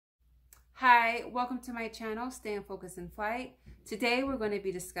Hi, welcome to my channel, Stay in Focus in Flight. Today we're going to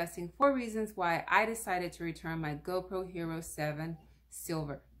be discussing 4 reasons why I decided to return my GoPro Hero 7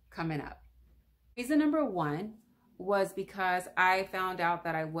 Silver coming up. Reason number 1 was because I found out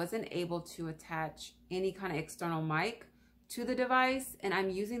that I wasn't able to attach any kind of external mic to the device, and I'm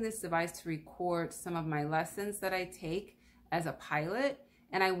using this device to record some of my lessons that I take as a pilot,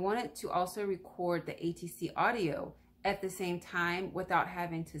 and I wanted to also record the ATC audio at the same time without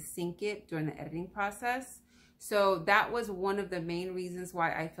having to sync it during the editing process. So that was one of the main reasons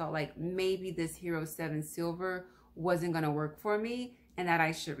why I felt like maybe this Hero 7 Silver wasn't going to work for me and that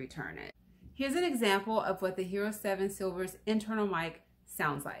I should return it. Here's an example of what the Hero 7 Silver's internal mic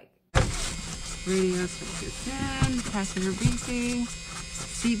sounds like. Radios for in, passenger briefing,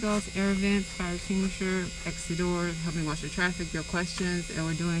 seatbelts, air vents, fire extinguisher, exit door, helping watch the traffic, your questions, and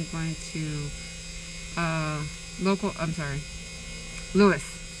we're going to Lewis.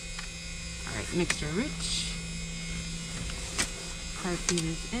 All right, mixture rich. Car feed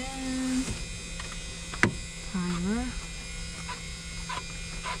is in. Timer.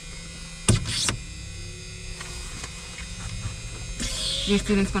 Your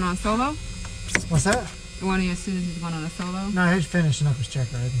student's going on solo? What's that? One of your students is going on a solo? No, he's finishing up his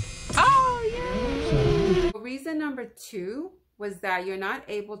check riding. Oh, yeah! Reason number 2 was that you're not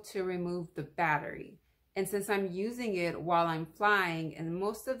able to remove the battery. And since I'm using it while I'm flying, and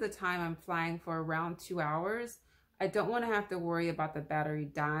most of the time I'm flying for around 2 hours, I don't want to have to worry about the battery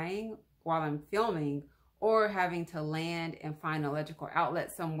dying while I'm filming or having to land and find an electrical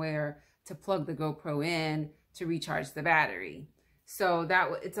outlet somewhere to plug the GoPro in to recharge the battery. So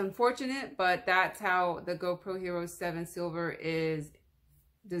it's unfortunate, but that's how the GoPro Hero 7 Silver is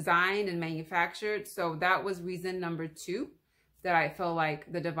designed and manufactured. So that was reason number 2 that I felt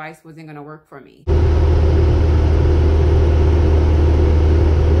like the device wasn't going to work for me.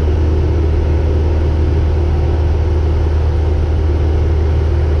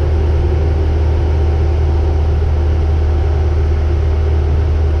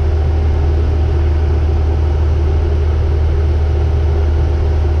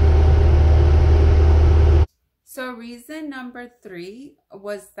 So reason number 3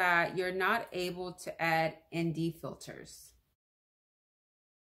 was that you're not able to add ND filters.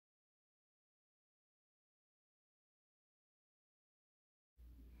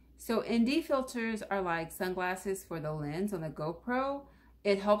 So ND filters are like sunglasses for the lens on the GoPro.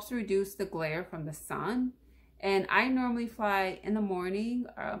 It helps reduce the glare from the sun. And I normally fly in the morning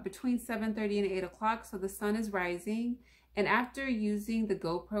between 7:30 and 8 o'clock, so the sun is rising. And after using the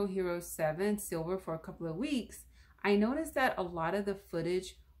GoPro Hero 7 Silver for a couple of weeks, I noticed that a lot of the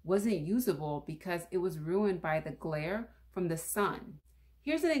footage wasn't usable because it was ruined by the glare from the sun.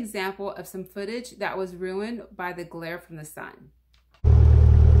 Here's an example of some footage that was ruined by the glare from the sun.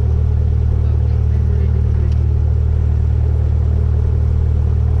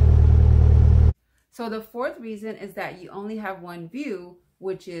 So the 4th reason is that you only have one view,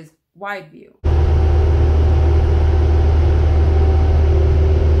 which is wide view.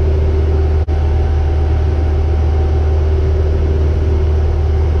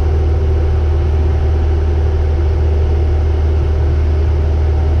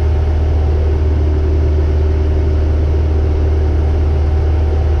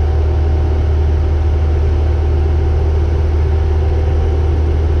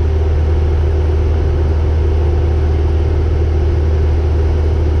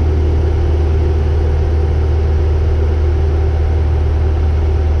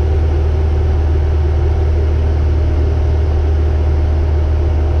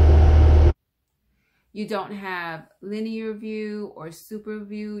 You don't have linear view or super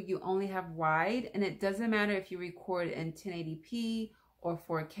view, you only have wide, and it doesn't matter if you record in 1080p or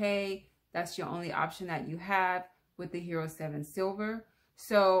 4K, that's your only option that you have with the Hero 7 Silver.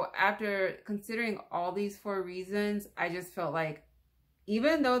 So after considering all these 4 reasons, I just felt like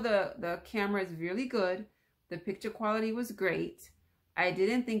even though the camera is really good, the picture quality was great, I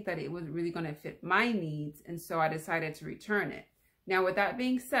didn't think that it was really going to fit my needs, and so I decided to return it. Now, with that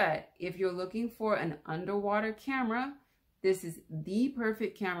being said, if you're looking for an underwater camera, this is the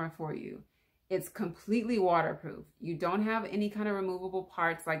perfect camera for you. It's completely waterproof. You don't have any kind of removable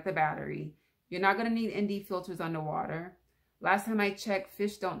parts like the battery. You're not going to need ND filters underwater. Last time I checked,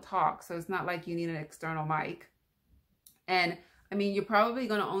 fish don't talk, so it's not like you need an external mic. And I mean, you're probably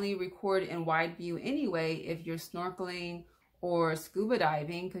going to only record in wide view anyway if you're snorkeling or scuba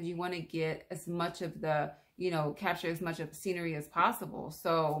diving, because you want to get as much of the capture as much of the scenery as possible.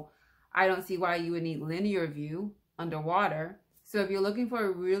 So I don't see why you would need linear view underwater. So if you're looking for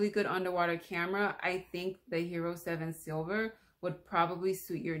a really good underwater camera, I think the Hero 7 Silver would probably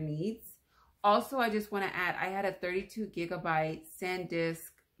suit your needs. Also, I just want to add, I had a 32 gigabyte SanDisk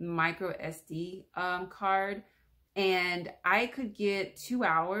micro SD card, and I could get 2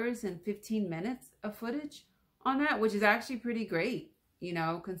 hours and 15 minutes of footage on that, which is actually pretty great, you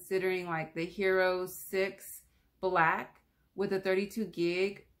know, considering like the Hero 6 Black with a 32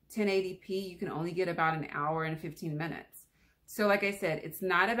 gig 1080p, you can only get about an hour and 15 minutes. So like I said, it's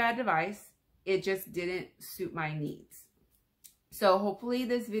not a bad device. It just didn't suit my needs. So hopefully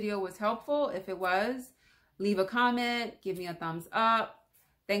this video was helpful. If it was, leave a comment, give me a thumbs up.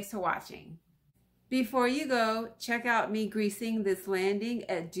 Thanks for watching. Before you go, check out me greasing this landing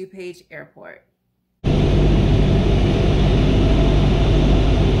at DuPage Airport.